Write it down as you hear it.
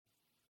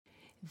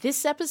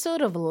This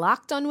episode of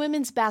Locked on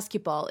Women's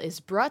Basketball is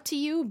brought to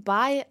you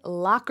by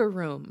Locker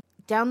Room.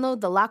 Download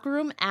the Locker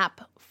Room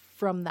app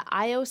from the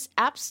iOS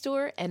App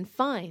Store and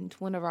find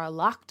one of our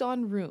Locked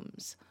On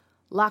rooms.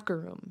 Locker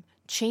Room,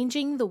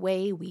 changing the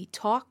way we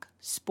talk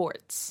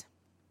sports.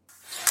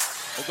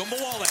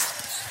 Ogunbowale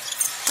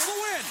for the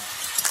win.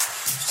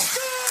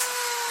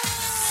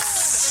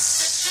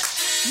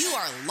 Good! You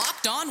are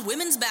Locked On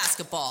Women's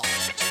Basketball,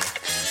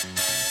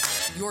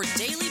 your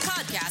daily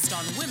podcast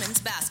on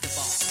women's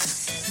basketball.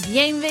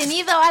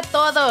 Bienvenido a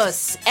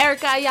todos!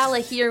 Erica Ayala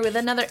here with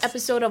another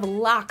episode of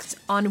Locked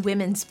on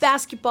Women's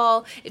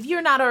Basketball. If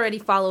you're not already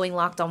following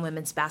Locked on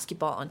Women's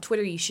Basketball on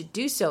Twitter, you should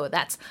do so.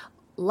 That's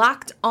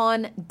Locked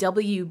on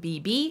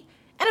WBB.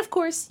 And of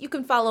course, you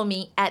can follow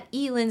me at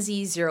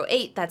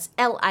elindsay08. That's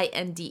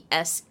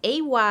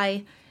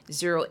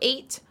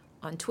LINDSAY08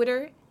 on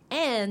Twitter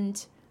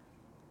and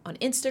on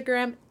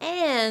Instagram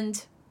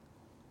and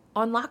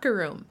on Locker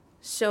Room.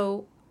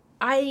 So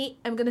I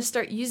am going to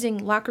start using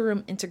Locker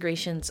Room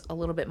integrations a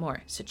little bit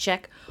more. So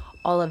check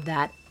all of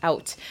that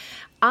out.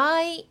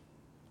 I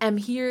am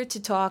here to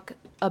talk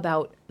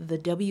about the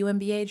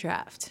WNBA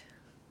draft.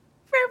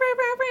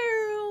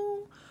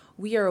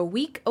 We are a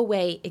week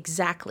away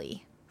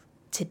exactly.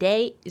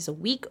 Today is a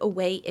week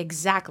away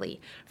exactly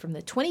from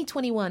the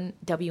 2021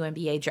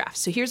 WNBA draft.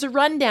 So here's a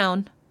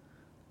rundown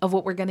of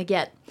what we're going to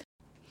get.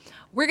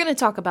 We're going to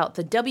talk about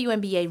the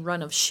WNBA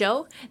run of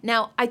show.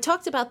 Now, I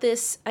talked about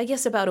this, I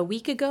guess, about a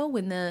week ago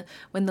when the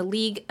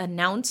league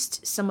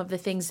announced some of the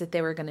things that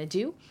they were going to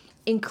do,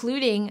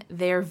 including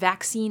their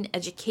vaccine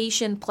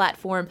education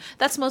platform.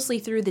 That's mostly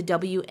through the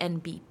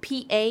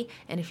WNBPA.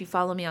 And if you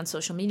follow me on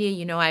social media,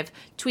 you know I've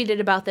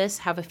tweeted about this,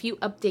 have a few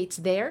updates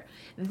there.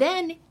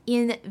 Then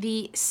in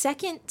the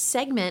second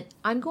segment,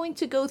 I'm going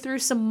to go through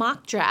some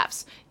mock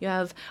drafts. You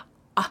have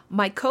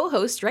my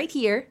co-host right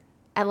here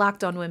at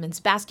Locked on Women's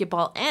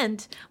Basketball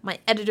and my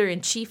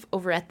editor-in-chief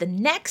over at The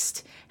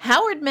Next,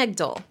 Howard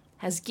Megdal,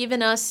 has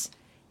given us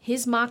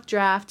his mock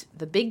draft,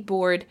 the big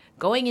board,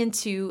 going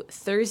into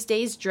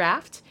Thursday's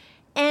draft.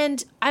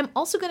 And I'm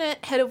also going to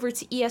head over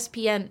to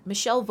ESPN.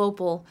 Michelle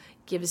Vopel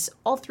gives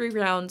all 3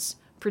 rounds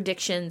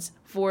predictions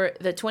for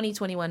the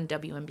 2021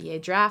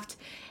 WNBA draft.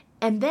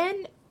 And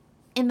then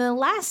in the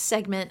last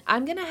segment,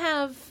 I'm going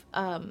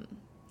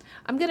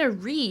to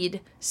read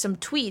some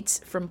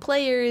tweets from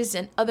players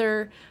and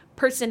other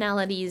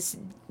personalities,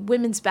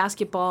 women's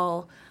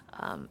basketball,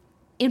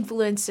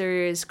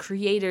 influencers,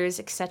 creators,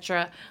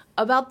 etc.,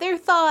 about their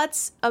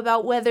thoughts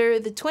about whether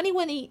the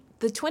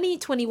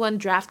 2021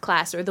 draft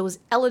class or those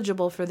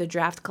eligible for the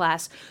draft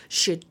class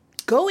should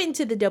go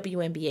into the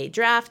WNBA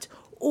draft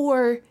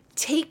or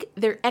take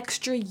their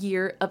extra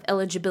year of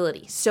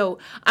eligibility. So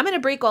I'm going to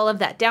break all of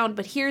that down,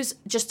 but here's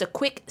just a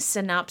quick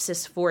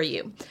synopsis for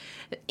you.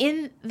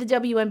 In the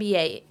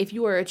WNBA, if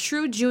you are a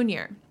true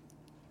junior,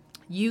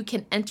 you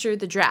can enter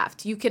the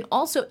draft. You can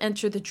also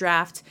enter the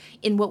draft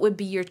in what would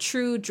be your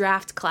true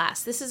draft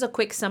class. This is a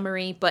quick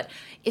summary, but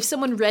if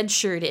someone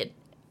redshirted,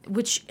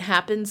 which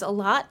happens a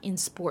lot in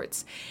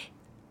sports,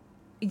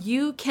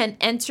 you can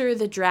enter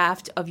the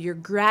draft of your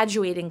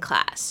graduating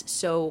class.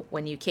 So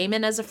when you came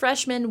in as a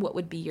freshman, what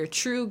would be your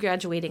true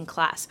graduating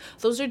class?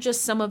 Those are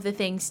just some of the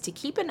things to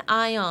keep an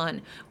eye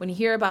on when you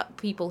hear about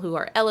people who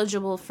are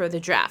eligible for the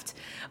draft.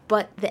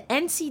 But the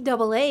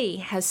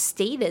NCAA has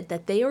stated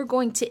that they are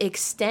going to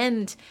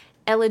extend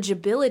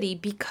eligibility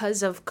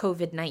because of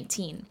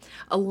COVID-19.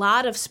 A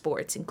lot of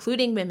sports,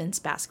 including women's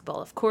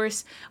basketball, of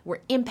course, were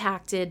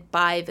impacted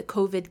by the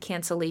COVID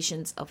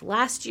cancellations of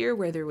last year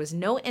where there was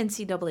no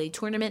NCAA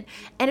tournament.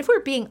 And if we're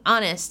being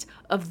honest,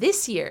 of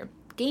this year,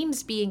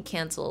 games being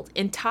canceled,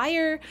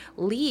 entire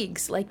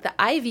leagues like the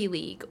Ivy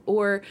League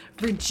or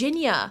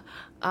Virginia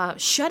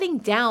shutting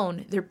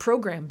down their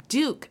program,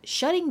 Duke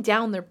shutting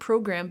down their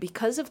program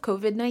because of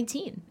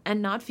COVID-19 and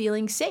not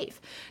feeling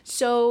safe.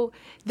 So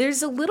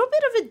there's a little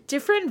bit of a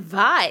different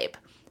vibe.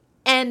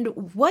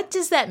 And what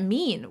does that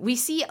mean? We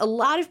see a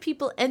lot of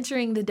people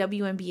entering the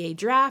WNBA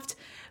draft,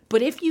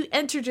 but if you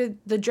enter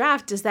the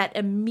draft, does that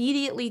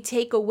immediately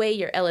take away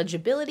your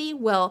eligibility?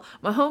 Well,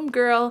 my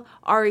homegirl,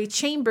 Ari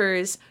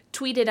Chambers,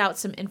 tweeted out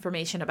some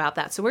information about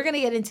that. So we're going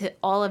to get into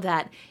all of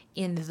that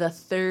in the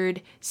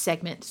third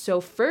segment. So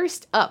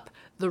first up,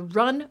 the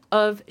run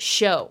of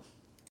show.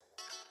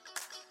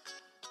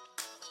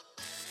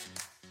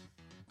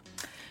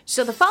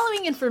 So the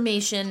following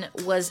information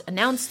was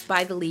announced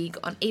by the league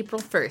on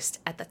April 1st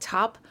at the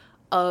top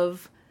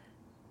of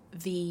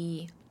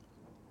the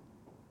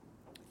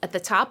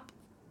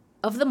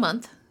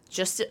month,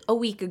 just a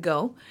week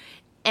ago.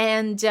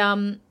 And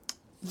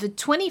the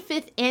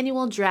 25th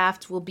annual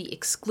draft will be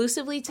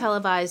exclusively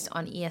televised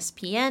on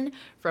ESPN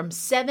from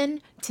 7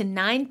 to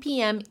 9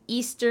 p.m.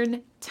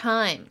 Eastern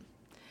Time.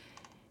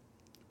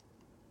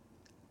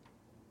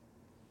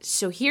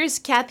 So here's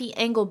Kathy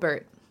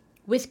Engelbert.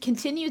 With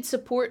continued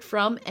support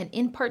from and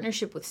in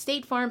partnership with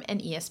State Farm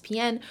and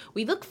ESPN,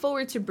 we look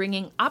forward to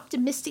bringing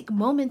optimistic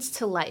moments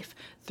to life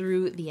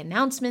through the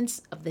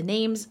announcements of the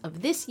names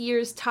of this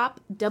year's top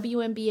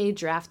WNBA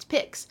draft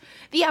picks.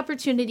 The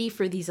opportunity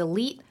for these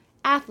elite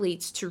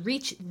athletes to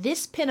reach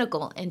this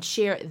pinnacle and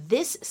share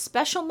this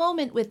special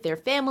moment with their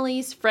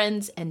families,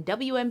 friends, and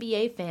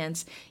WNBA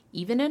fans,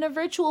 even in a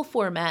virtual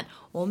format,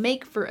 will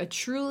make for a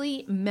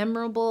truly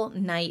memorable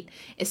night,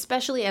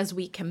 especially as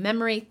we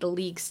commemorate the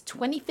league's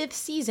 25th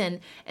season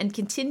and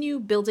continue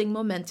building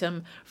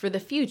momentum for the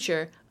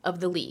future of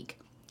the league.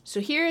 So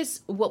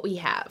here's what we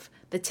have.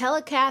 The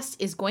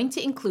telecast is going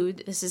to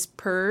include, this is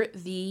per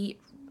the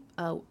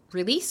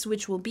release,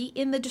 which will be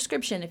in the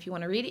description if you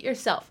want to read it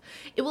yourself.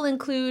 It will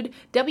include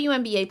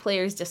WNBA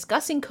players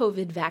discussing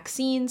COVID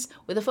vaccines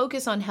with a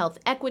focus on health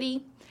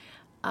equity.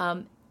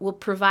 Will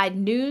provide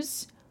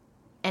news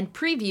and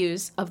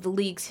previews of the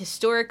league's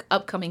historic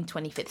upcoming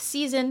 25th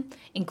season,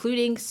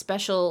 including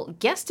special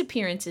guest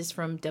appearances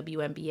from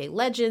WNBA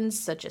legends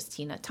such as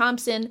Tina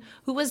Thompson,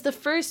 who was the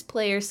first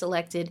player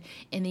selected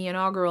in the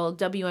inaugural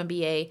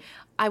WNBA,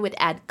 I would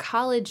add,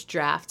 college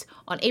draft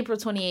on April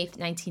 28th,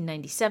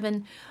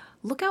 1997.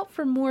 Look out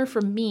for more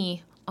from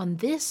me on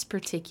this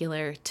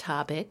particular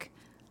topic.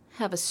 I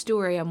have a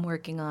story I'm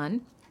working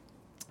on.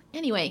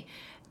 Anyway,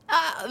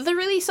 the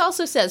release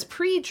also says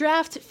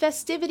pre-draft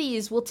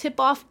festivities will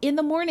tip off in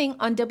the morning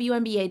on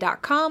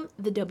WNBA.com,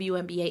 the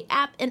WNBA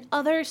app, and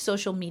other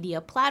social media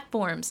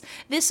platforms.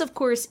 This, of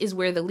course, is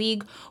where the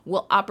league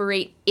will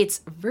operate its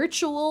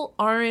virtual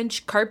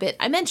orange carpet.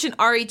 I mentioned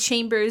Ari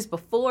Chambers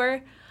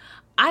before.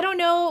 I don't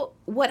know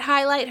what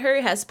Highlight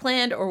Her has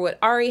planned or what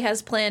Ari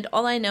has planned.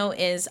 All I know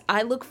is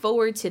I look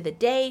forward to the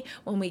day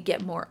when we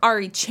get more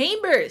Ari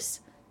Chambers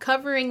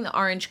covering the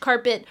orange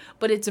carpet,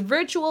 but it's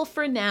virtual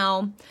for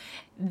now.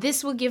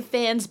 This will give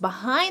fans a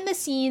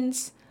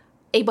behind-the-scenes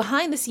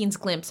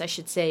glimpse, I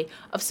should say,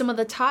 of some of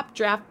the top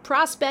draft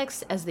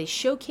prospects as they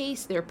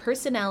showcase their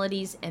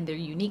personalities and their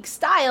unique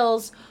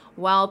styles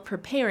while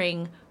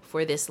preparing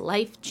for this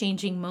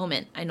life-changing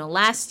moment. I know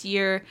last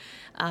year,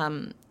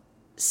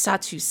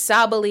 Satu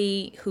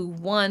Sabali, who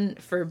won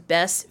for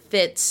Best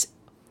Fits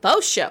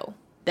Photo,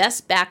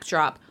 Best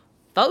Backdrop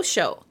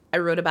Photo. I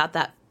wrote about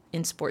that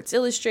in Sports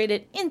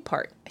Illustrated, in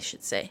part, I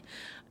should say,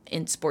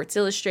 in Sports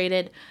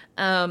Illustrated.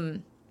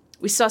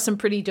 We saw some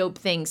pretty dope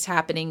things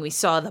happening. We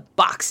saw the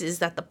boxes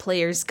that the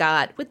players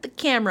got with the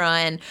camera,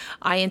 and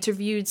I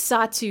interviewed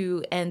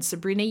Satu and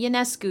Sabrina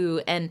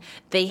Ionescu, and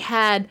they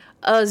had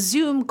a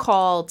Zoom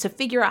call to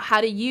figure out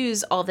how to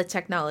use all the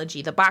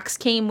technology. The box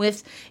came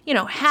with,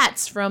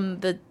 hats from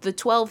the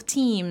 12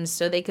 teams,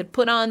 so they could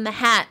put on the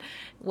hat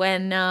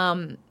when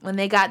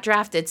they got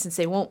drafted, since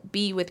they won't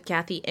be with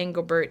Cathy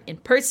Engelbert in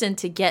person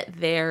to get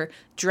their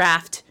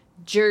draft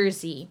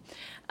jersey.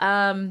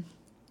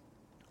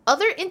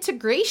 Other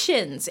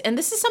integrations, and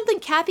this is something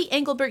Cathy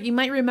Engelbert, you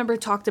might remember,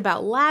 talked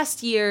about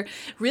last year,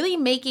 really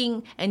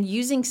making and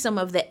using some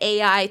of the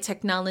AI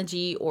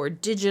technology or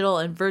digital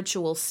and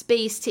virtual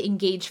space to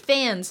engage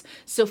fans.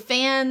 So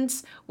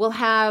fans will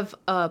have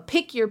a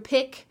pick your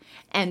pick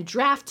and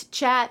draft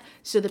chat.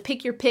 So the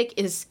pick your pick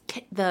is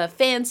the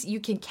fans, you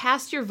can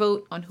cast your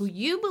vote on who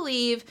you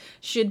believe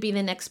should be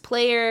the next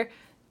player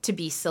to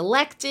be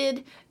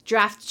selected.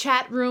 Draft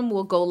chat room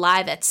will go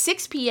live at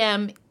 6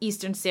 p.m.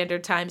 Eastern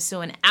Standard Time,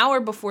 so an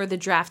hour before the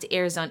draft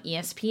airs on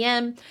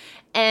ESPN.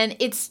 And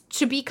it's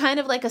to be kind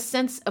of like a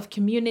sense of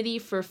community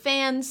for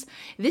fans.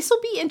 This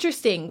will be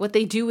interesting, what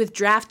they do with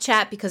draft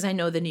chat, because I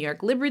know the New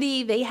York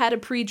Liberty, they had a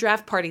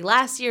pre-draft party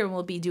last year and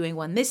will be doing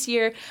one this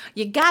year.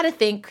 You gotta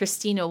think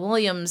Christina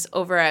Williams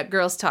over at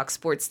Girls Talk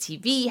Sports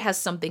TV has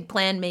something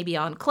planned, maybe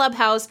on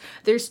Clubhouse.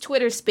 There's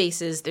Twitter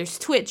Spaces, there's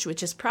Twitch,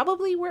 which is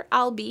probably where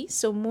I'll be,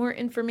 so more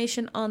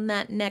information on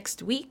that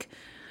next week.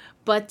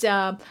 But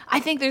I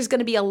think there's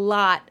gonna be a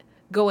lot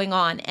going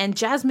on. And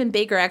Jasmine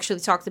Baker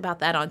actually talked about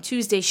that on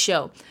Tuesday's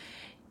show.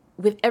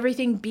 With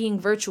everything being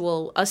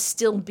virtual, us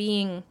still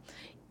being,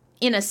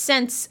 in a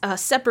sense,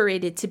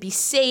 separated to be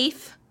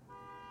safe.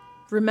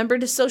 Remember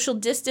to social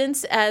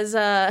distance, as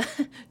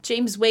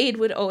James Wade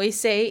would always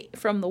say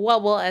from the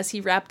Wubble as he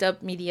wrapped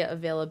up media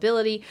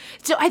availability.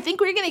 So I think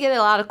we're going to get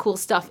a lot of cool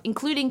stuff,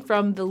 including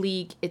from the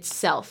league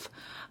itself.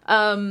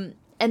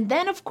 And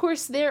then, of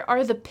course, there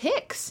are the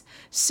picks.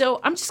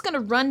 So I'm just going to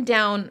run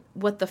down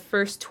what the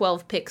first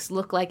 12 picks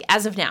look like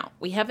as of now.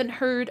 We haven't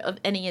heard of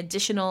any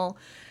additional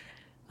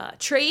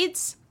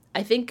trades.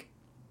 I think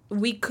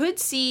we could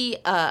see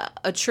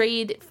a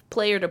trade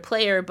player to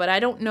player, but I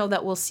don't know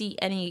that we'll see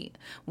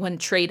anyone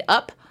trade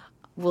up.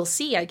 We'll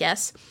see, I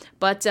guess.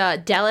 But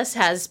Dallas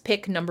has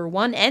pick number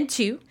 1 and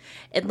 2.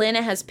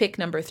 Atlanta has pick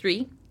number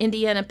 3.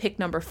 Indiana pick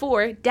number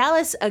 4.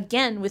 Dallas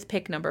again with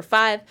pick number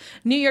 5.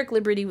 New York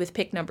Liberty with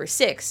pick number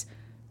 6.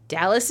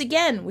 Dallas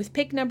again with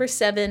pick number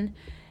 7.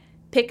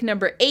 Pick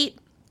number 8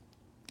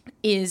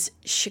 is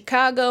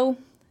Chicago.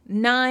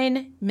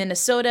 9,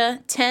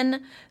 Minnesota.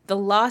 10, the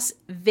Los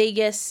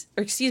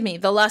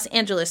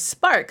Angeles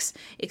Sparks.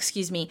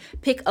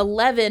 Pick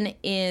 11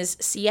 is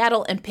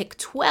Seattle, and pick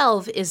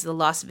 12 is the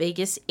Las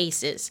Vegas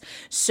Aces.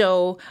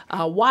 So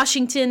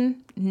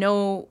Washington,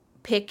 no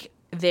pick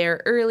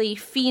there early.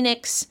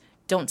 Phoenix,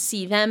 don't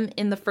see them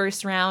in the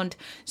first round.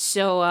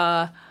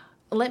 So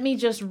let me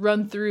just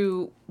run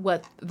through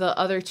what the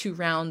other 2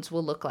 rounds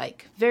will look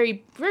like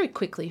very, very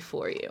quickly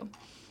for you.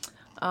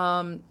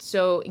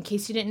 So in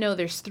case you didn't know,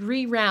 there's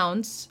 3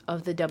 rounds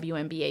of the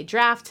WNBA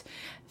draft.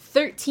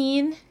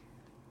 13,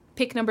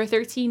 pick number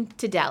 13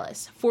 to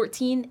Dallas.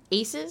 14,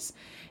 Aces.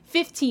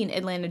 15,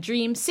 Atlanta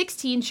Dream.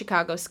 16,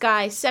 Chicago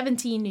Sky.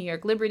 17, New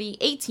York Liberty.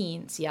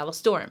 18, Seattle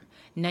Storm.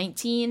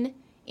 19,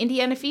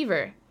 Indiana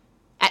Fever.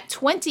 At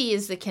 20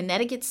 is the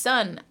Connecticut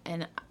Sun,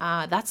 and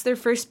that's their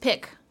first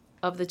pick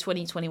of the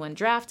 2021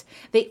 draft.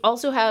 They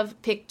also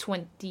have pick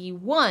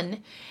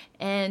 21,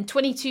 and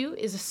 22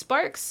 is a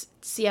Sparks,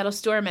 Seattle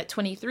Storm at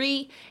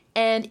 23,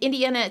 and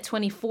Indiana at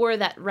 24.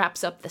 That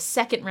wraps up the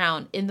second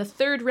round. In the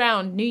third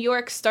round, New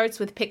York starts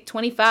with pick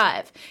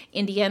 25,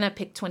 Indiana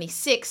pick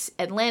 26,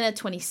 Atlanta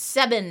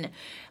 27,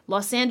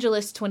 Los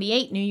Angeles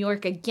 28, New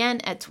York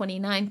again at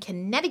 29,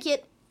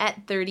 Connecticut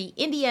at 30,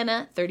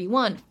 Indiana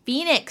 31,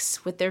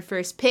 Phoenix with their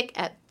first pick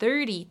at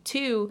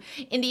 32,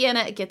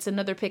 Indiana gets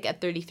another pick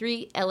at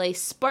 33, LA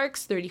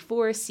Sparks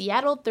 34,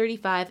 Seattle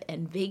 35,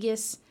 and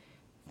Vegas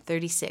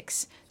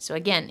 36. So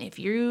again, if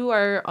you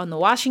are on the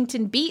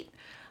Washington beat,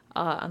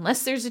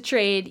 unless there's a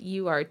trade,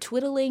 you are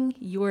twiddling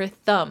your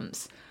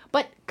thumbs.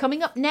 But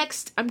coming up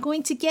next, I'm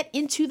going to get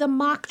into the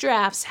mock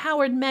drafts.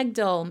 Howard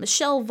Megdal,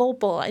 Michelle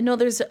Vopel. I know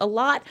there's a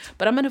lot,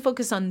 but I'm going to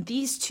focus on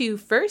these 2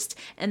 first,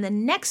 and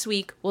then next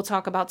week we'll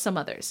talk about some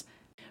others.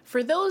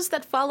 For those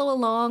that follow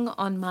along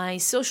on my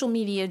social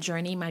media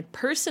journey, my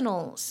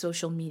personal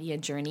social media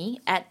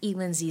journey at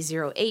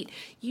elindsay08,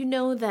 you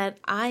know that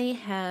I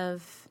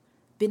have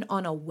been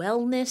on a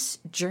wellness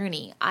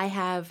journey. I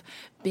have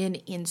been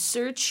in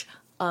search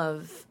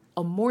of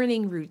a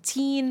morning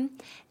routine.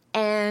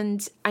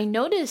 And I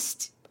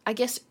noticed, I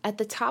guess, at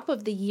the top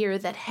of the year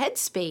that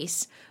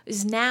Headspace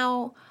is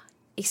now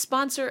a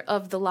sponsor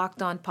of the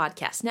Locked On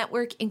Podcast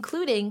Network,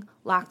 including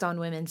Locked On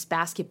Women's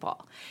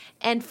Basketball.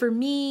 And for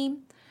me,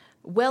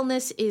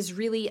 wellness is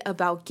really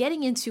about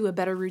getting into a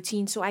better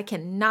routine so I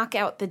can knock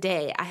out the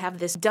day. I have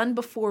this done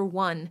before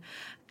 1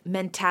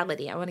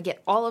 mentality. I want to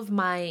get all of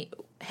my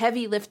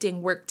heavy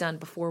lifting work done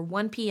before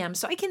 1 p.m.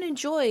 so I can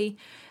enjoy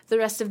the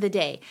rest of the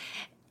day.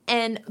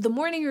 And the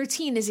morning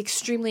routine is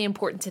extremely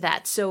important to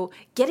that. So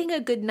getting a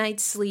good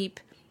night's sleep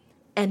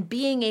and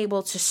being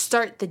able to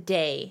start the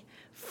day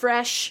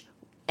fresh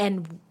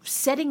and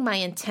setting my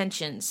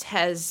intentions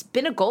has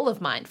been a goal of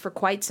mine for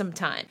quite some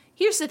time.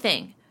 Here's the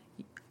thing.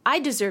 I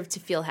deserve to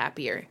feel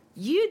happier.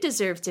 You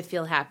deserve to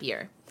feel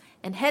happier.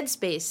 And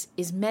Headspace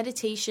is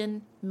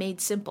meditation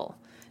made simple.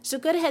 So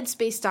go to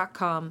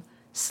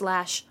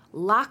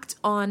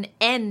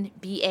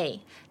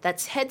headspace.com/LockedOnNBA.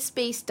 That's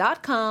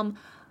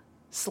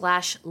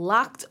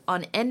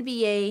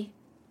headspace.com/LockedOnNBA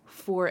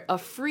for a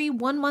free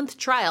 1-month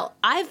trial.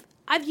 I've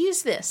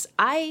used this.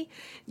 I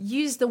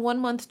used the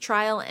 1-month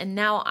trial, and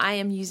now I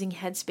am using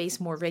Headspace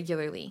more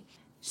regularly.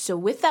 So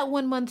with that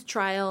 1-month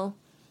trial,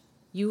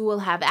 you will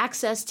have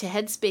access to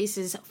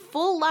Headspace's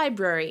full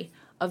library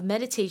of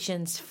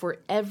meditations for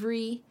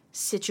every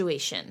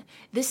situation.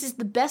 This is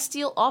the best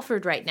deal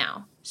offered right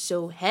now.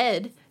 So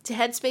head to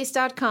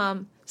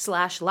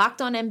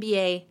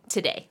headspace.com/LockedOnNBA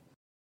today.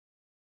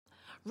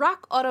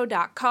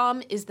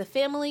 RockAuto.com is the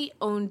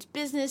family-owned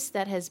business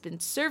that has been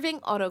serving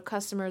auto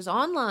customers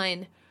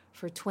online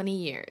for 20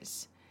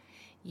 years.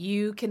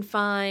 You can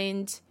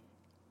find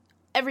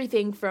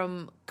everything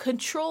from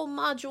control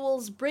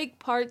modules, brake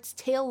parts,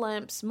 tail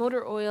lamps,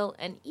 motor oil,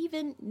 and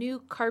even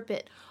new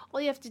carpet. All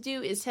you have to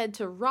do is head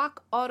to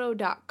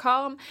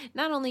rockauto.com.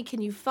 Not only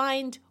can you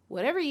find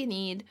whatever you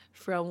need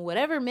from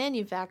whatever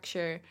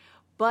manufacturer,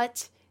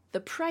 but the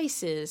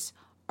prices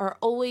are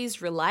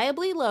always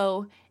reliably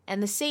low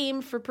and the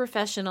same for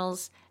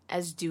professionals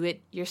as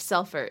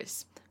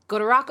do-it-yourselfers. Go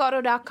to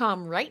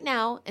rockauto.com right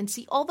now and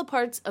see all the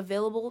parts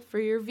available for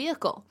your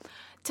vehicle.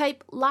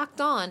 Type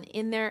Locked On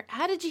in their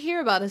How Did You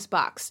Hear About Us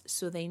box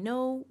so they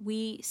know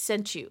we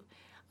sent you.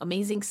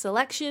 Amazing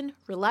selection,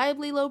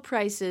 reliably low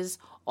prices,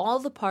 all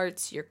the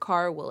parts your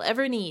car will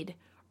ever need.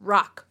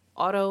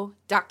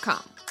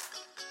 RockAuto.com.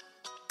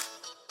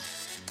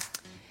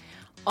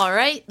 All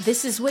right,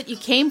 this is what you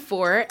came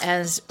for,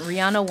 as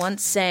Rihanna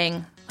once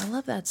sang. I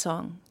love that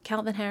song.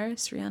 Calvin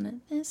Harris,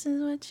 Rihanna, this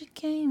is what you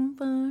came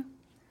for.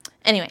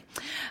 Anyway,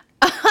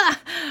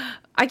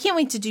 I can't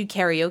wait to do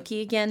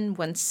karaoke again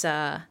once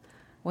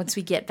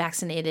we get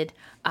vaccinated.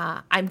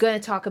 I'm going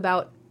to talk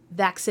about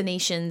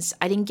vaccinations.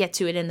 I didn't get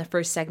to it in the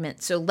first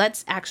segment, so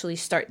let's actually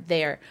start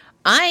there.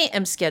 I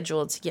am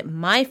scheduled to get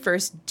my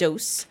first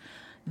dose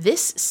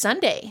this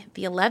Sunday,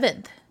 the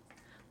 11th.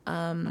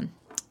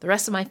 The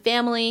rest of my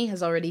family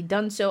has already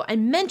done so. I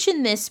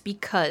mentioned this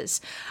because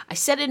I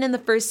said it in the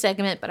first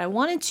segment, but I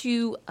wanted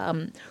to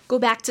go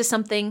back to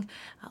something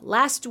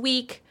last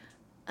week.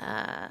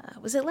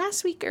 Was it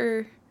last week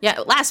or?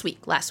 Yeah, last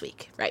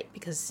week, right?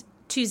 Because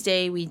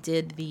Tuesday we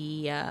did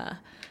the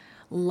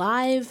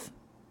live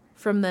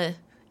from the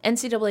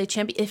NCAA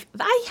champion. If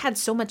I had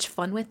so much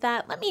fun with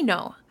that, let me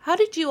know. How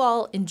did you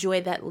all enjoy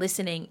that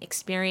listening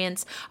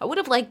experience? I would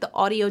have liked the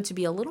audio to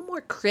be a little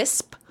more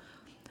crisp,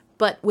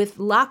 But with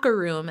Locker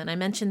Room, and I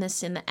mentioned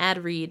this in the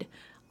ad read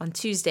on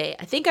Tuesday,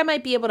 I think I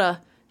might be able to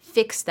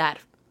fix that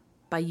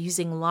by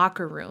using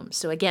Locker Room.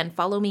 So again,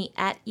 follow me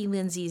at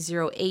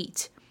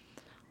elindsay08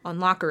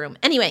 on Locker Room.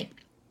 Anyway,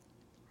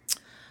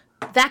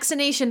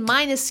 vaccination,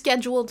 mine is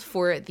scheduled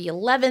for the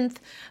 11th.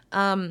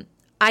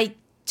 I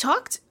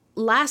talked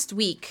last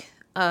week,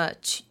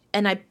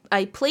 and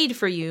I played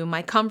for you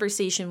my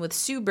conversation with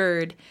Sue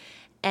Bird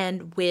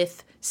and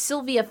with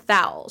Sylvia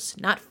Fowles,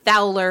 not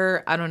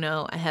Fowler. I don't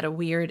know. I had a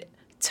weird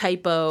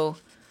typo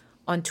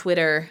on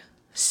Twitter.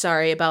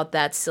 Sorry about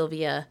that,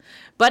 Sylvia.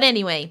 But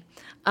anyway,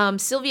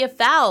 Sylvia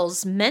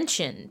Fowles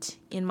mentioned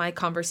in my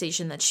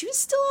conversation that she was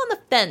still on the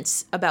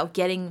fence about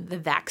getting the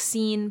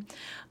vaccine,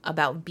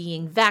 about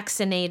being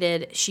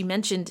vaccinated. She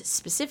mentioned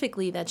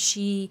specifically that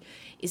she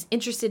is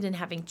interested in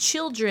having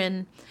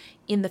children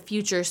in the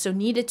future, so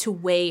needed to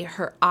weigh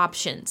her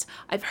options.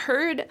 I've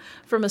heard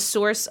from a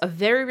source, a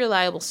very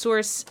reliable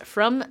source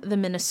from the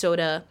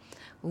Minnesota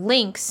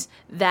Lynx,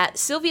 that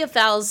Sylvia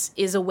Fowles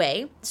is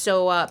away.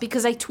 So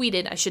because I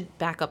should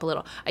back up a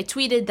little. I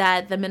tweeted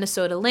that the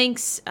Minnesota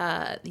Lynx,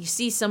 you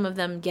see some of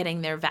them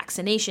getting their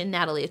vaccination.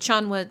 Natalie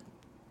Achonwa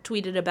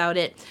tweeted about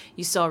it.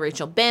 You saw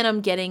Rachel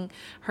Banham getting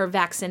her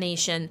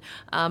vaccination.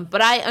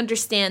 But I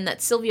understand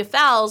that Sylvia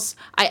Fowles,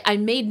 I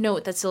made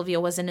note that Sylvia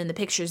wasn't in the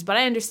pictures, but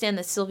I understand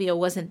that Sylvia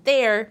wasn't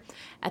there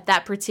at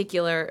that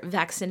particular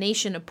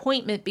vaccination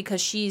appointment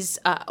because she's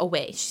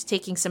away. She's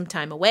taking some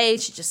time away.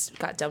 She just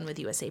got done with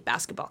USA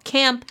basketball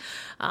camp.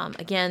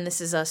 Again, this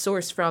is a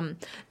source from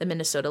the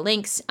Minnesota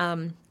Lynx.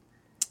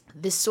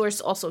 This source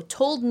also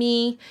told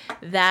me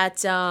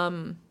that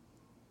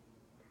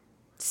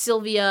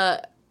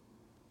Sylvia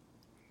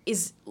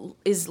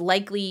is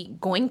likely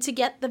going to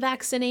get the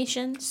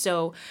vaccination.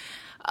 So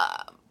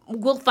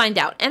we'll find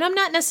out. And I'm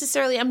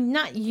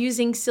not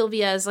using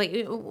Sylvia as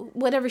like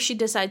whatever she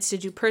decides to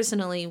do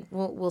personally,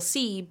 we'll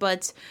see.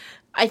 But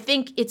I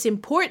think it's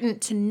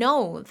important to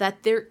know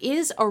that there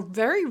is a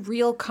very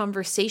real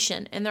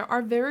conversation and there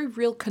are very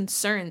real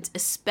concerns,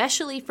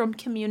 especially from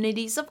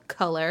communities of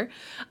color,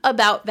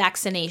 about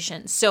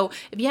vaccination. So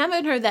if you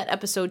haven't heard that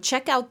episode,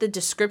 check out the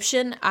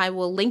description. I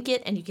will link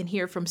it and you can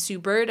hear from Sue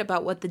Bird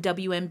about what the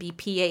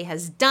WNBPA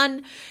has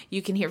done.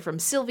 You can hear from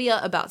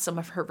Sylvia about some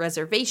of her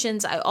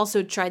reservations. I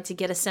also tried to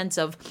get a sense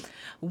of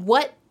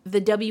what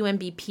the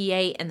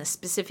WNBPA and the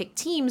specific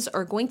teams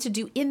are going to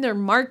do in their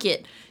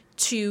market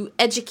to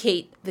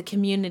educate the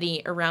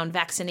community around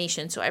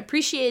vaccination. So I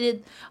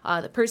appreciated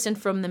the person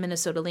from the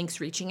Minnesota Lynx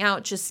reaching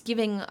out, just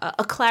giving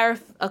a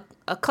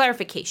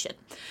clarification.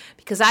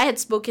 Because I had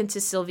spoken to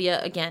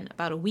Sylvia, again,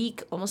 about a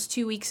week, almost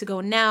 2 weeks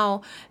ago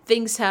now.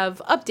 Things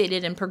have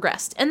updated and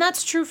progressed. And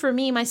that's true for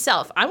me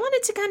myself. I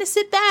wanted to kind of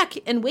sit back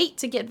and wait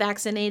to get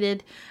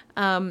vaccinated.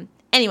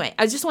 Anyway,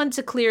 I just wanted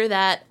to clear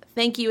that.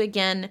 Thank you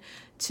again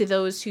to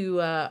those who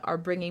are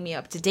bringing me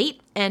up to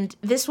date. And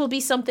this will be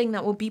something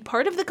that will be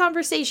part of the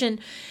conversation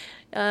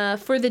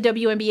for the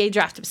WNBA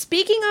draft.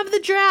 Speaking of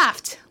the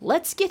draft,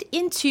 let's get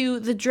into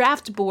the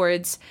draft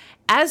boards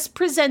as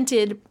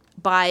presented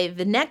by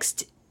the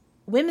next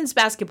Women's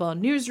Basketball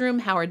Newsroom,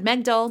 Howard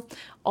Megdal,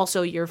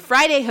 also your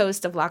Friday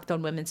host of Locked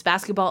On Women's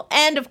Basketball,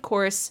 and of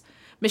course,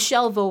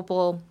 Michelle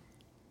Vopel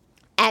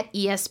at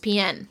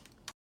ESPN.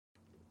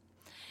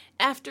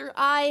 After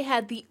I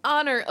had the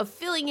honor of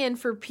filling in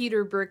for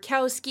Peter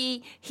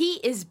Burkowski, he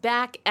is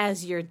back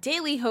as your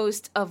daily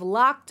host of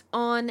Locked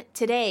On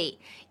Today.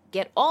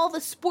 Get all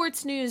the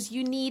sports news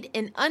you need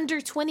in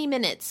under 20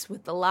 minutes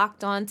with the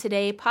Locked On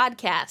Today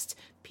podcast.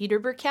 Peter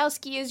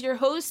Burkowski is your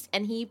host,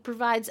 and he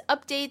provides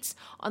updates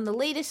on the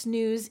latest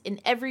news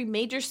in every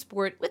major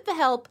sport with the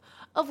help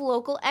of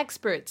local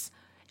experts.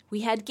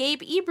 We had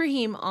Gabe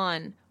Ibrahim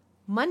on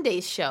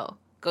Monday's show.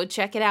 Go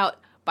check it out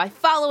by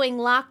following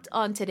Locked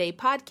On Today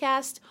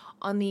podcast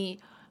on the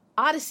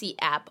Odyssey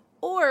app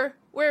or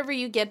wherever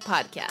you get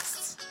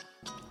podcasts.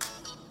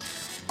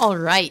 All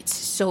right,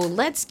 so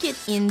let's get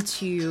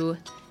into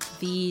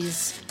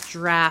these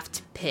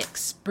draft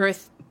picks.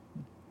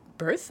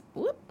 Both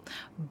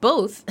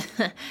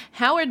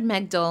Howard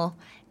Megdal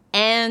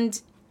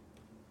and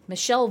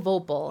Michelle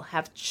Vopel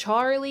have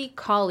Charlie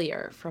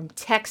Collier from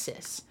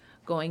Texas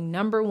going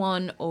number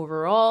 1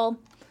 overall.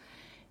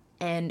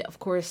 And, of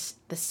course,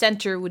 the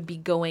center would be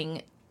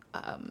going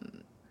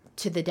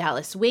to the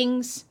Dallas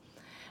Wings.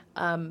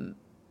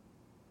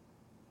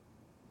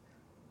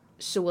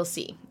 So we'll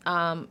see.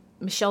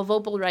 Michelle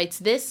Vopel writes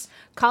this: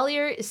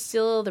 Collier is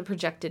still the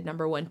projected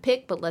number 1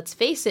 pick, but let's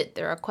face it,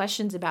 there are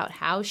questions about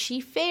how she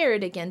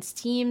fared against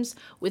teams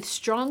with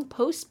strong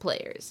post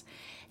players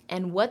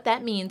and what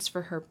that means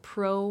for her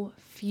pro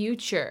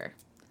future.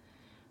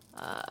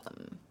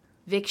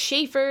 Vic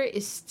Schaefer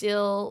is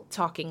still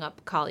talking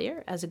up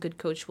Collier, as a good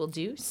coach will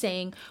do,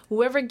 saying,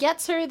 whoever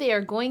gets her, they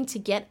are going to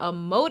get a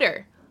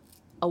motor,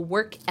 a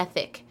work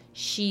ethic.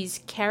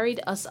 She's carried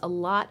us a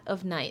lot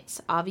of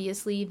nights.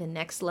 Obviously, the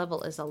next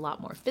level is a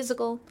lot more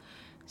physical,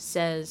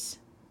 says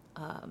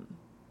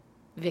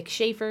Vic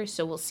Schaefer,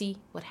 so we'll see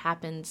what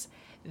happens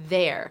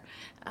there.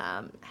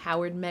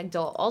 Howard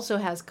Megdal also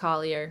has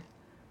Collier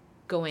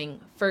going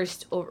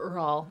first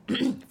overall,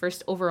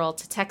 first overall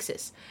to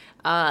Texas.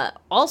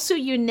 Also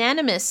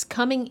unanimous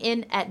coming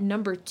in at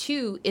number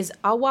 2 is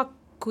Awa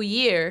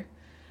Kuyir.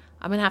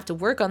 I'm going to have to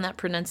work on that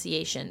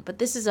pronunciation. But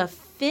this is a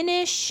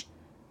Finnish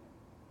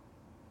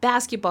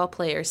basketball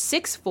player,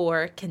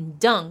 6'4", can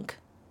dunk,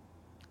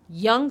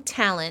 young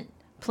talent,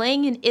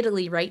 playing in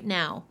Italy right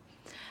now.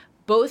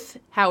 Both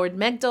Howard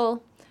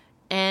Megdal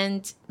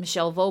and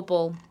Michelle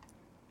Vopel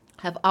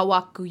have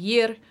Awa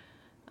Kuyir,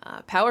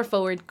 power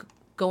forward,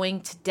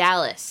 going to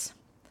Dallas.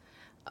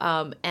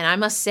 And I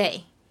must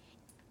say,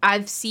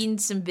 I've seen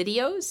some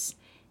videos,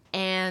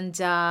 and,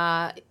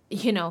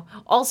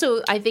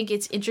 also I think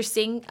it's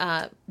interesting.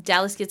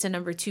 Dallas gets a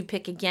number 2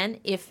 pick again.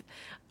 If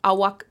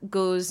Awak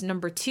goes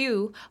number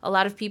 2, a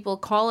lot of people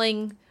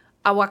calling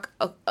Awak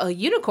a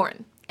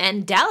unicorn.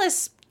 And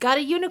Dallas got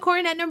a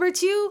unicorn at number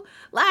 2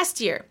 last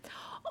year.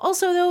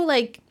 Also, though,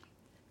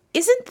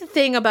 isn't the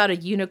thing about a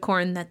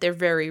unicorn that they're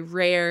very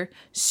rare?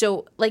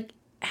 So,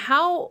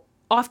 how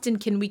often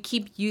can we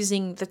keep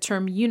using the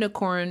term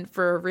unicorn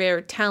for a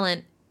rare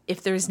talent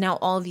if there's now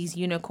all these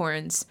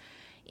unicorns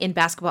in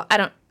basketball? I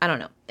don't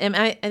know. Am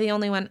I the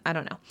only one? I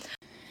don't know.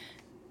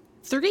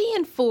 3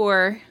 and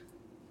 4,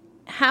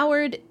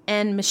 Howard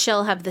and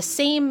Michelle have the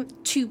same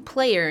 2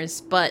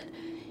 players, but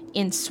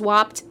in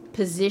swapped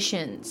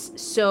positions.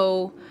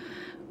 So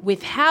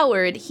with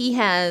Howard, he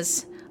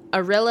has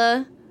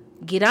Arella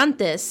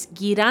Girantes.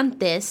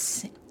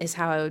 Girantes is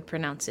how I would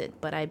pronounce it,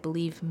 but I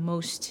believe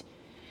most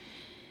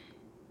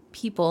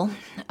people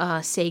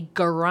say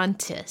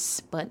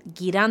Garantes, but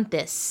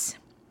Girantes.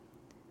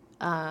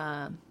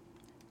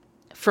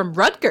 From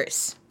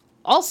Rutgers.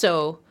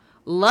 Also,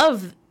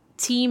 love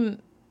Team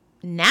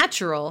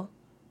Natural.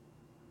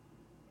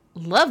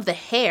 Love the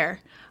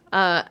hair.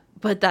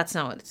 But that's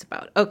not what it's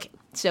about. Okay,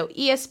 so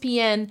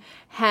ESPN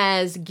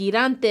has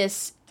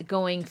Girantes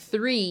going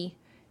 3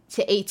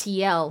 to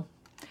ATL,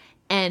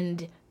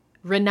 and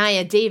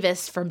Renaya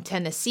Davis from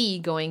Tennessee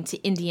going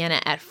to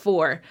Indiana at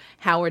 4.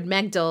 Howard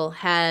Megdal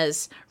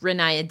has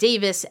Renaya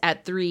Davis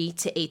at 3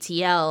 to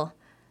ATL,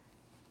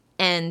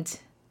 and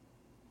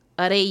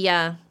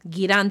Arella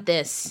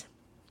Girantes,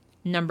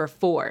 number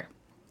 4.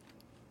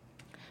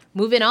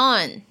 Moving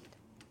on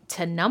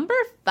to number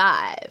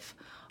 5.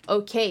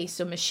 Okay,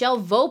 so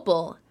Michelle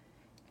Vopel,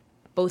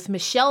 both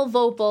Michelle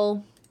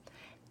Vopel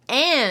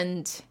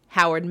and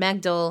Howard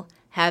Megdal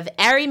have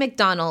Aari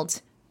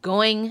McDonald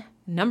going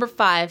number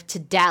 5 to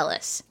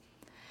Dallas.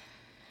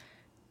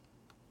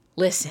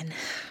 Listen,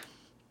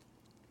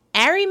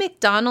 Aari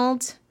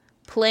McDonald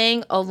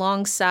playing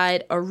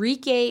alongside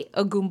Arike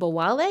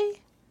Ogunbowale?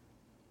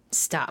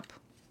 Stop.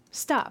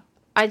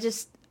 I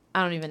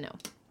don't even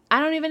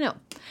know.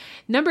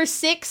 Number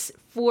 6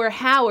 for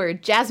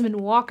Howard, Jasmine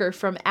Walker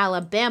from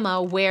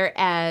Alabama,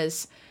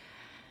 whereas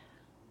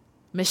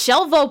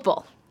Michelle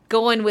Vopel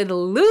going with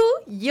New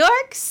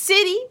York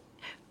City,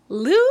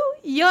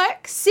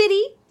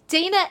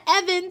 Dana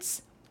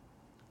Evans,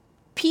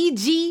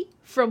 PG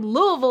from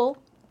Louisville,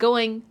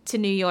 going to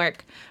New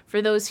York.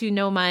 For those who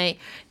know my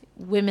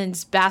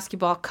women's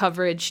basketball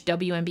coverage,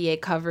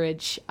 WNBA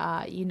coverage,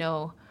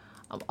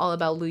 I'm all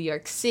about New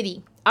York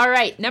City. All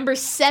right, number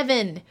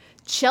 7,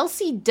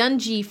 Chelsea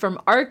Dungy from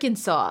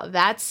Arkansas.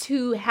 That's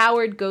who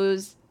Howard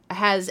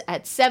has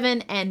at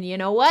 7. And you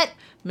know what?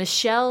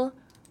 Michelle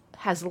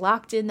has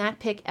locked in that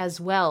pick as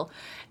well.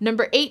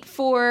 Number 8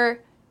 for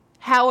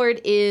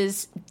Howard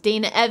is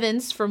Dana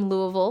Evans from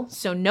Louisville.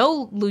 So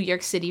no New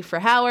York City for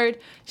Howard.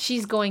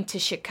 She's going to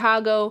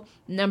Chicago.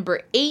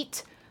 Number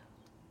 8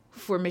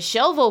 for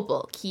Michelle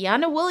Vopel,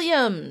 Kiana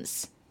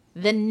Williams,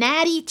 the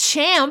natty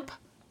champ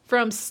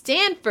from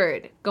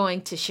Stanford,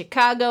 going to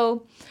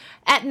Chicago.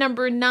 At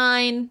number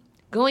 9,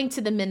 going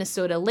to the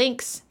Minnesota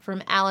Lynx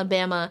from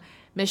Alabama,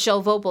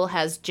 Michelle Vopel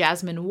has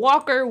Jasmine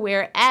Walker,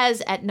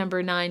 whereas at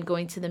number 9,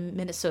 going to the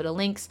Minnesota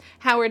Lynx,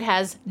 Howard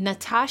has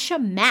Natasha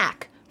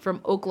Mack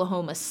from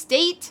Oklahoma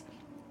State.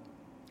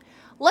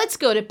 Let's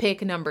go to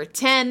pick number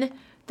 10.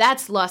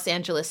 That's Los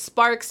Angeles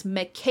Sparks,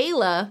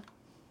 Michaela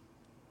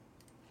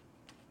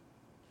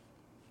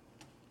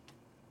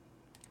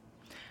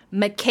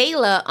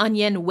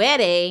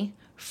Onyenwere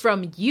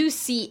from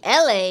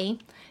UCLA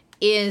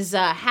is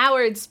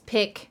Howard's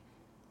pick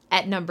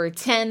at number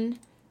 10.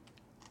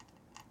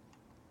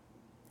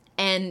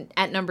 And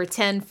at number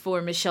 10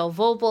 for Michelle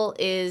Vopel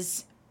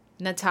is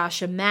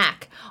Natasha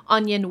Mack.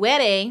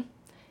 Onyenwere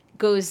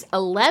goes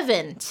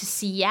 11 to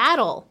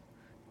Seattle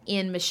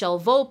in Michelle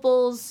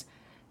Vopel's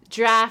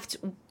draft.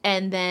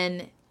 And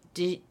then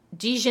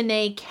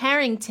Dejanay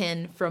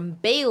Carrington from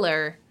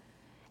Baylor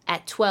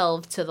at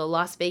 12 to the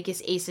Las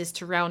Vegas Aces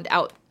to round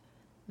out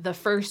the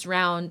first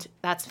round.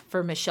 That's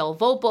for Michelle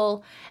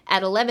Vopel.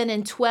 At 11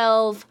 and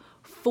 12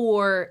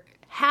 for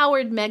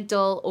Howard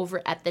Megdal.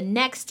 Over at the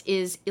next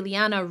is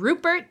Ileana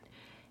Rupert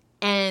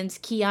and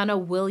Kiana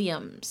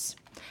Williams.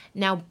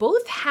 Now,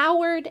 both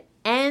Howard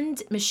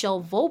and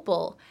Michelle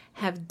Vopel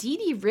have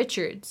Didi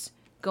Richards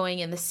going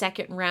in the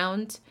second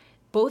round.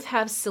 Both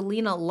have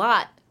Selena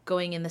Lott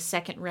going in the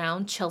second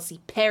round. Chelsea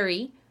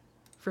Perry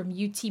from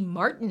UT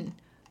Martin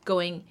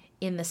going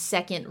in the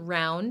second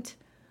round.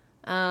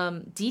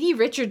 Dee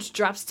Richards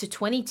drops to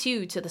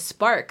 22 to the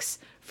Sparks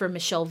for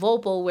Michelle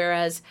Vopel,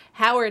 whereas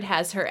Howard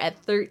has her at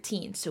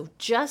 13. So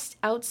just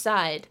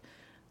outside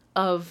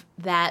of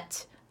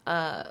that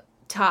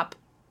top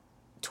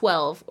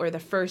 12 or the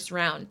first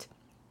round.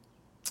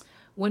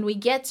 When we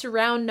get to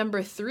round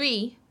number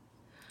 3,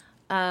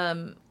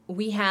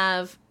 we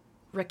have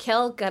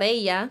Raquel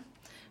Carella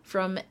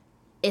from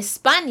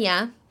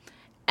España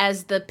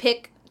as the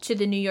pick to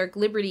the New York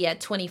Liberty at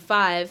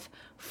 25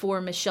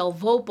 for Michelle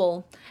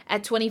Vopel.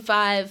 At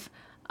 25,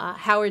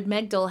 Howard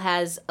Megdal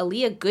has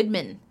Aaliyah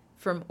Goodman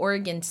from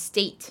Oregon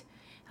State.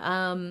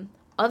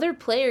 Other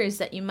players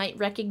that you might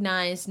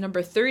recognize,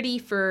 number 30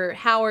 for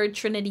Howard,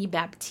 Trinity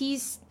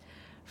Baptiste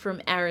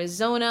from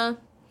Arizona.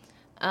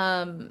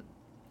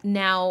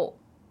 Now,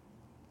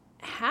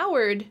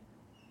 Howard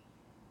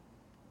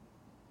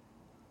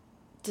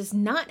does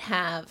not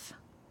have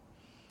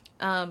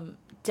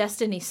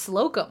Destiny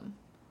Slocum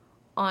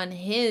on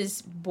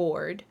his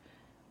board,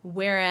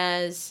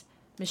 whereas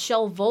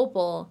Michelle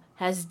Vopel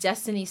has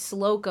Destiny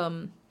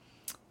Slocum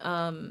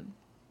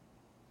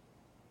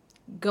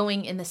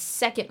going in the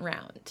second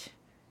round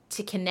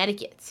to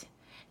Connecticut.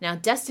 Now,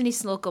 Destiny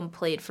Slocum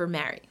played for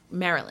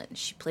Maryland.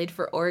 She played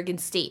for Oregon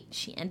State.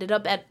 She ended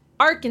up at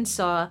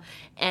Arkansas,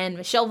 and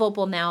Michelle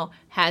Vopel now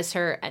has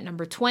her at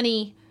number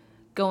 20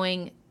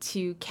 going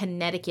to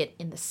Connecticut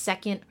in the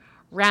second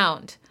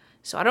round.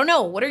 So I don't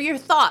know. What are your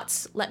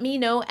thoughts? Let me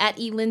know at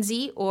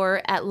eLindsay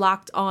or at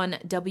Locked On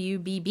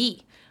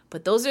WBB.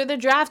 But those are the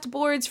draft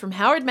boards from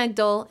Howard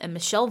Megdal and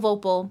Michelle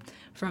Vopel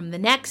from The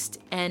Next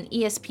and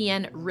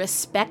ESPN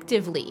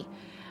respectively.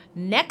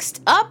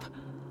 Next up,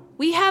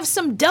 we have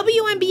some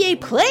WNBA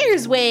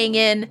players weighing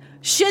in.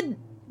 Should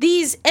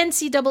these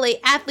NCAA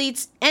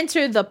athletes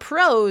enter the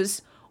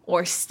pros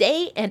or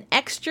stay an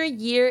extra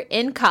year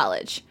in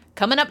college?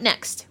 Coming up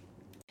next.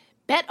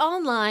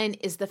 BetOnline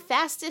is the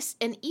fastest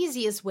and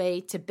easiest way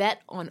to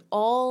bet on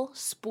all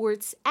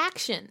sports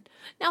action.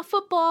 Now,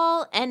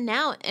 football and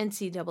now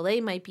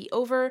NCAA might be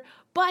over,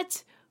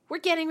 but we're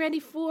getting ready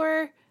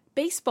for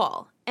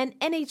baseball, and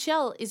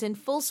NHL is in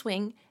full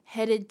swing,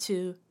 headed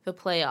to the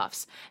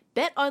playoffs.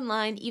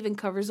 BetOnline even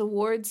covers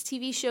awards,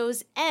 TV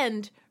shows,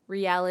 and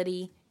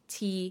reality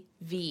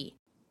TV.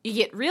 You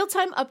get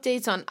real-time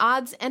updates on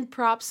odds and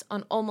props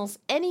on almost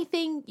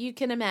anything you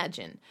can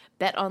imagine.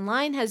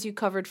 BetOnline has you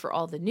covered for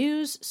all the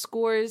news,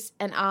 scores,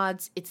 and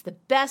odds. It's the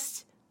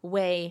best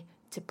way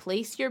to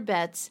place your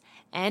bets,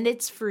 and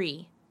it's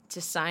free to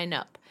sign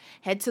up.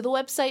 Head to the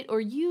website or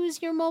use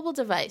your mobile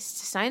device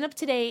to sign up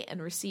today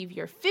and receive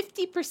your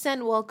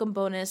 50% welcome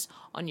bonus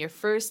on your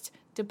first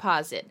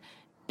deposit.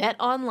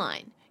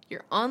 BetOnline,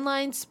 your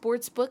online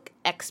sportsbook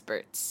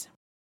experts.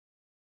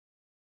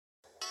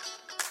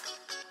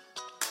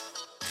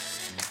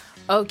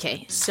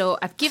 Okay, so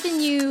I've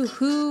given you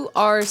who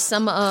are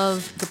some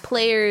of the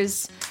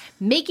players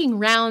making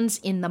rounds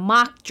in the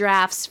mock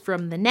drafts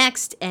from The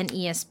Next and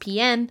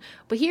ESPN,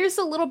 but here's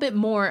a little bit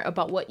more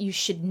about what you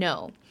should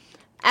know.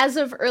 As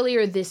of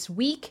earlier this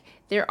week,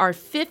 there are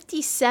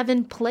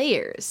 57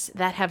 players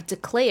that have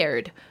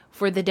declared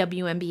for the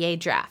WNBA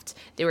draft.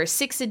 There were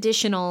 6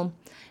 additional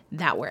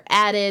that were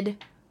added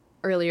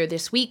earlier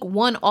this week.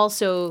 One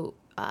also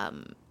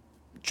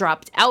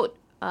dropped out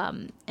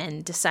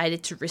and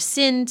decided to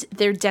rescind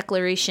their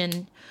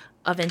declaration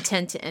of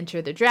intent to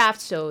enter the draft.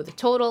 So the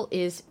total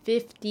is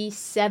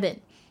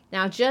 57.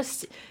 Now,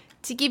 just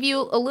to give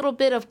you a little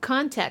bit of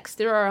context,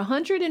 there are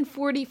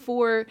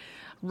 144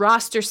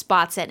 roster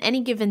spots at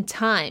any given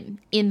time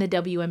in the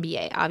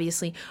WNBA.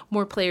 Obviously,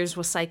 more players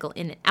will cycle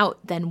in and out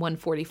than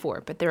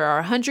 144, but there are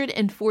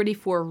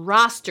 144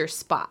 roster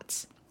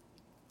spots.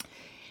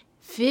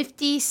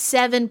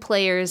 57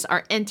 players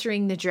are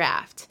entering the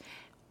draft.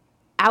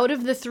 Out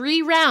of the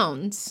 3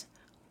 rounds,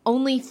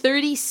 only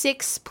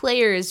 36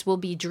 players will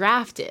be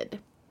drafted.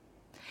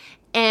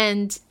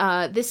 And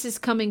this is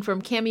coming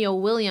from Cameo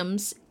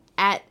Williams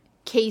at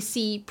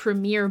KC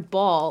Premier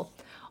Ball.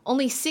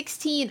 Only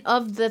 16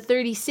 of the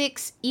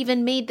 36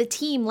 even made the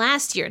team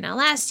last year. Now,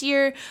 last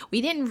year, we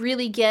didn't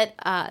really get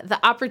the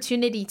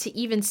opportunity to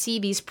even see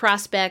these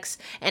prospects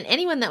and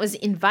anyone that was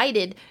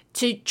invited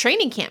to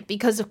training camp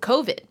because of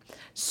COVID.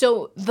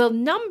 So the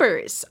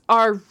numbers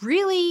are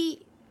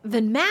really... The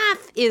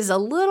math is a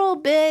little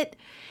bit,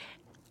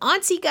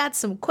 Auntie got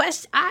some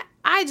questions.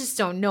 I just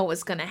don't know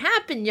what's going to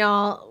happen,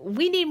 y'all.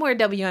 We need more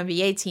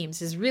WNBA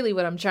teams is really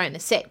what I'm trying to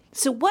say.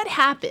 So what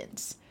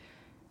happens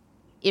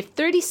if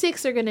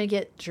 36 are going to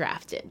get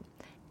drafted?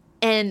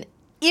 And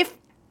if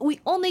we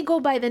only go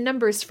by the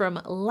numbers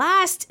from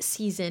last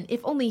season,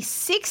 if only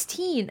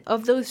 16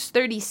 of those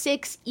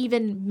 36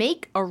 even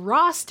make a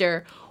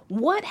roster,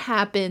 what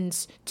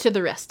happens to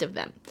the rest of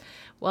them?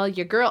 Well,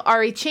 your girl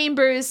Ari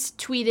Chambers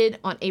tweeted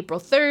on April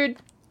 3rd,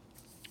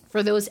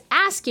 for those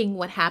asking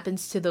what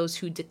happens to those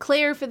who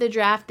declare for the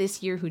draft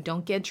this year who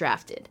don't get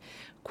drafted.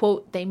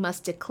 Quote, they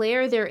must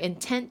declare their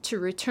intent to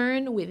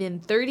return within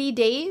 30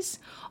 days,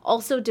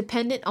 also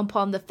dependent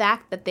upon the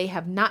fact that they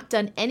have not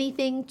done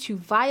anything to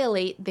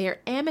violate their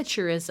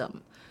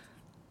amateurism.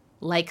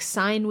 like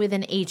sign with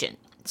an agent.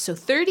 So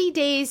 30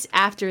 days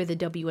after the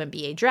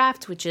WNBA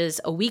draft, which is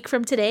a week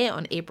from today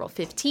on April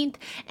 15th,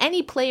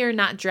 any player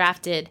not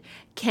drafted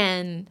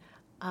can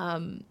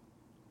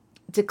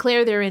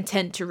declare their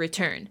intent to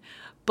return.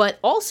 But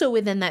also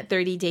within that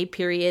 30-day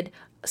period,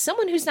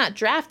 someone who's not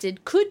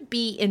drafted could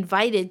be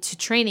invited to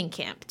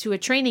a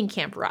training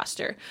camp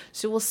roster.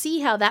 So we'll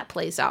see how that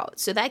plays out.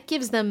 So that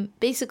gives them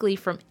basically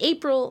from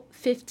April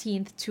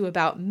 15th to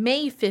about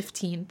May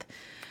 15th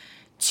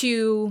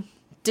to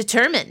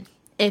determine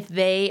if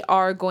they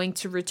are going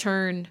to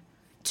return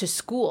to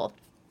school.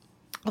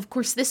 Of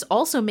course, this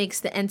also makes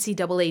the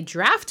NCAA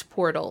draft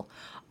portal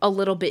a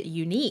little bit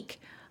unique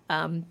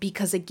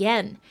because,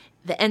 again,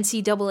 the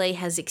NCAA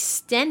has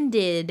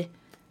extended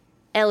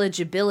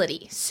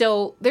eligibility.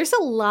 So there's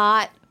a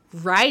lot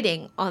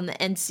riding on the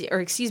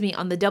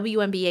on the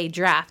WNBA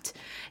draft.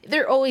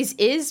 There always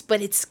is,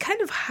 but it's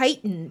kind of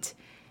heightened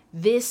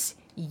this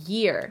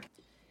year.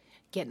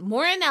 Get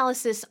more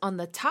analysis on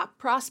the top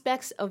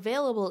prospects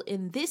available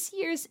in this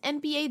year's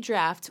NBA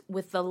draft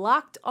with the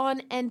Locked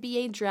On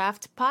NBA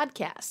Draft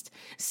podcast.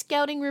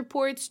 Scouting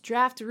reports,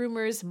 draft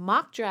rumors,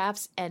 mock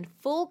drafts, and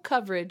full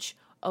coverage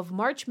of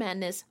March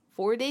Madness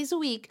 4 days a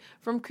week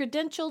from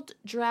credentialed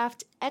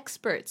draft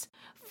experts.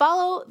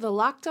 Follow the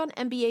Locked On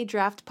NBA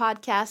Draft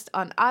podcast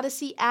on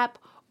Odyssey app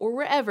or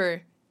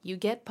wherever you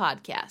get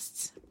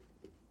podcasts.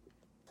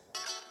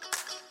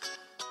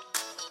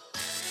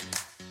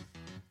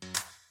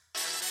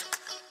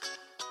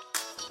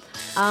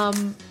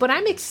 But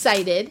I'm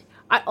excited.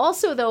 I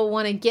also, though,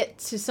 want to get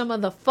to some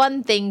of the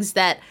fun things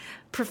that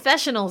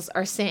professionals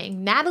are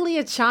saying. Natalie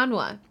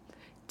Achonwa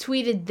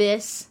tweeted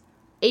this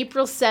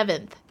April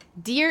 7th.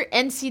 Dear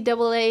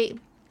NCAA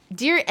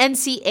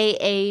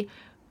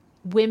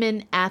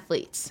women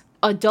athletes,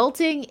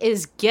 adulting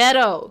is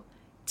ghetto.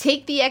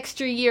 Take the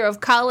extra year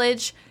of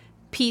college.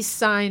 Peace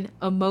sign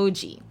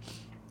emoji.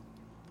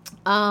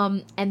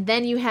 And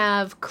then you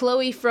have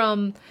Chloe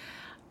from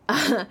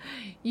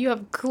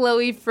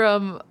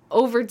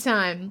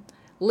Overtime.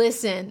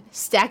 Listen,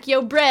 stack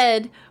your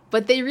bread,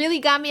 but they really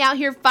got me out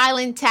here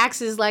filing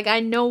taxes like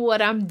I know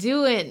what I'm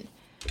doing.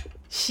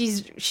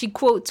 She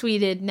quote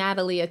tweeted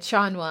Natalie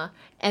Achonwa,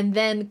 and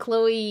then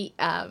Chloe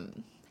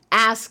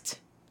asked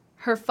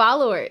her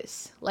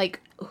followers,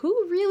 like,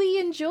 who really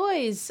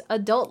enjoys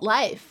adult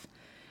life?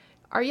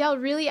 Are y'all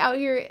really out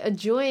here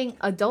enjoying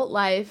adult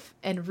life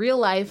and real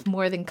life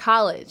more than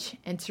college?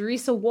 And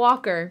Teresa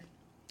Walker,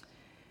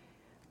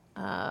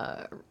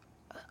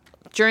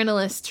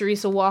 journalist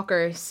Teresa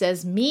Walker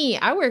says,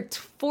 I worked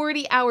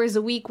 40 hours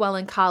a week while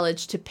in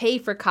college to pay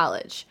for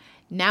college.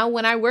 Now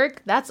when I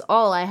work, that's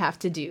all I have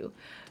to do.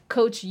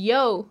 Coach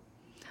Yolette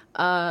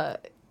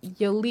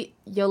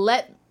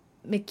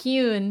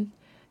McCune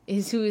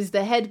who is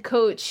the head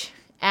coach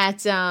at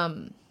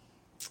the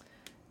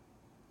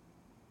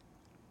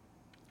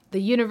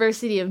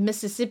University of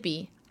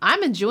Mississippi.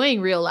 I'm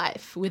enjoying real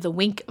life with a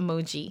wink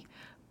emoji.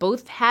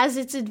 Both has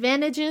its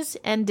advantages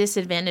and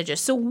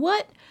disadvantages. So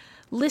what,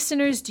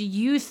 listeners, do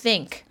you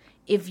think?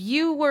 If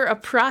you were a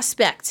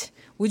prospect,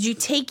 would you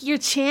take your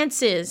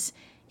chances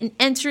in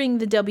entering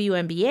the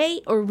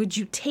WNBA, or would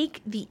you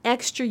take the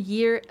extra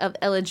year of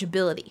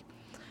eligibility?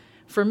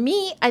 For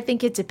me, I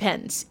think it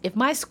depends. If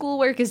my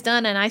schoolwork is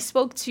done, and I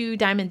spoke to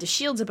Diamond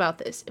DeShields about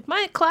this, if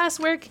my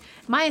classwork,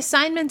 my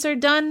assignments are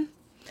done,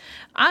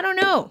 I don't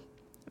know.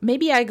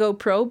 Maybe I go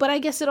pro, but I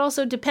guess it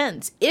also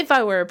depends. If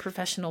I were a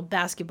professional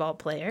basketball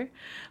player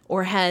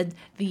or had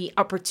the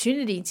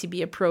opportunity to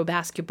be a pro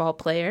basketball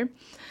player,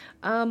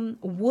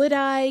 would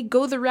I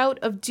go the route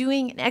of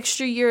doing an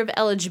extra year of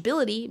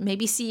eligibility,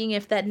 maybe seeing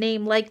if that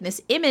name,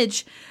 likeness,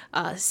 image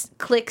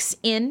clicks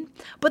in,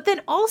 but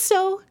then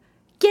also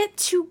get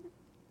to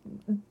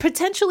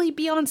potentially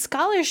be on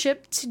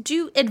scholarship to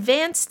do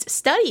advanced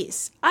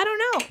studies? I don't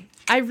know.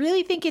 I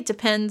really think it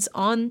depends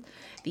on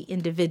the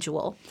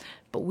individual.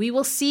 But we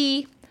will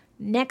see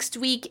next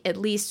week at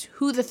least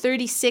who the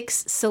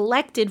 36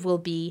 selected will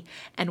be,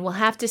 and we'll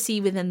have to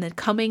see within the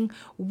coming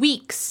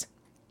weeks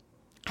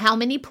how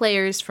many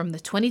players from the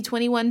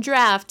 2021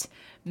 draft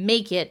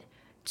make it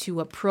to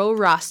a pro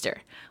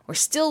roster. We're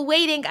still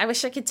waiting. I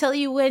wish I could tell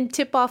you when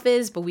tip-off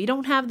is, but we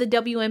don't have the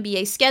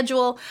WNBA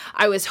schedule.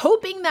 I was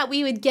hoping that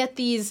we would get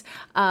these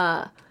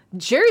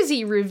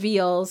jersey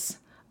reveals,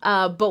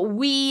 but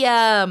we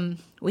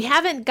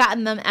haven't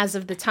gotten them as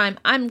of the time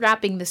I'm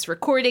wrapping this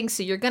recording,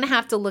 so you're going to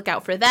have to look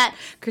out for that.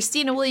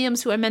 Christina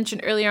Williams, who I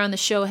mentioned earlier on the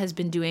show, has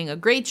been doing a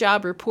great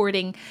job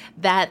reporting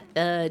that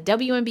the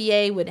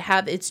WNBA would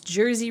have its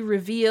jersey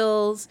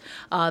reveals,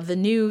 the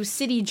new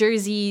city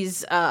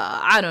jerseys,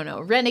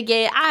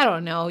 Renegade, I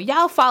don't know.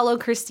 Y'all follow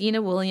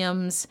Christina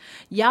Williams.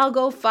 Y'all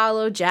go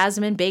follow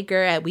Jasmine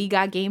Baker at We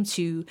Got Game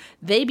 2.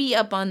 They be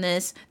up on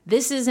this.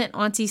 This isn't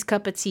Auntie's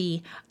cup of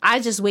tea. I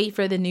just wait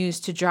for the news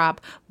to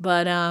drop,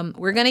 but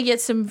we're going to get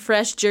some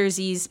fresh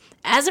jerseys.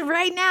 As of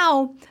right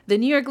now, the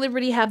New York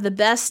Liberty have the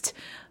best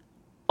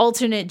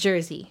alternate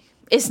jersey.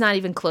 It's not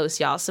even close,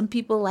 y'all. Some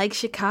people like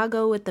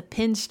Chicago with the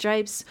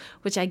pinstripes,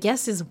 which I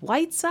guess is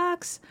White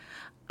Sox.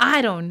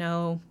 I don't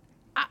know.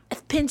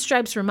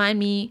 pinstripes remind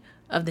me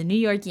of the New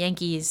York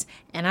Yankees,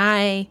 and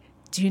I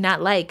do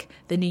not like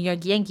the New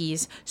York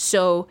Yankees.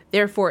 So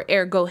therefore,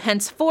 ergo,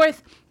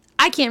 henceforth,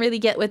 I can't really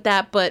get with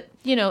that, but,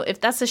 you know,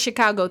 if that's a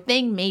Chicago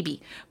thing,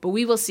 maybe. But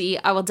we will see.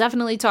 I will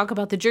definitely talk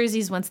about the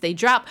jerseys once they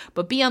drop,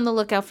 but be on the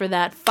lookout for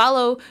that.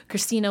 Follow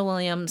Christina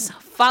Williams.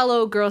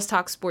 Follow Girls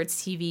Talk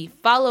Sports TV.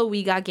 Follow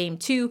We Got Game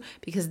 2,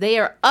 because they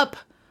are up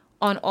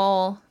on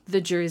all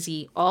the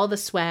jersey, all the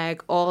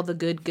swag, all the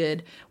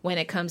good when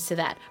it comes to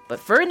that. But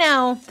for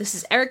now, this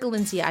is Erica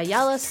Lindsay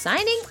Ayala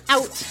signing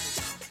out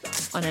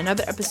on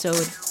another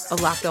episode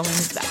of Locked On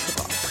Women's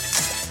Basketball.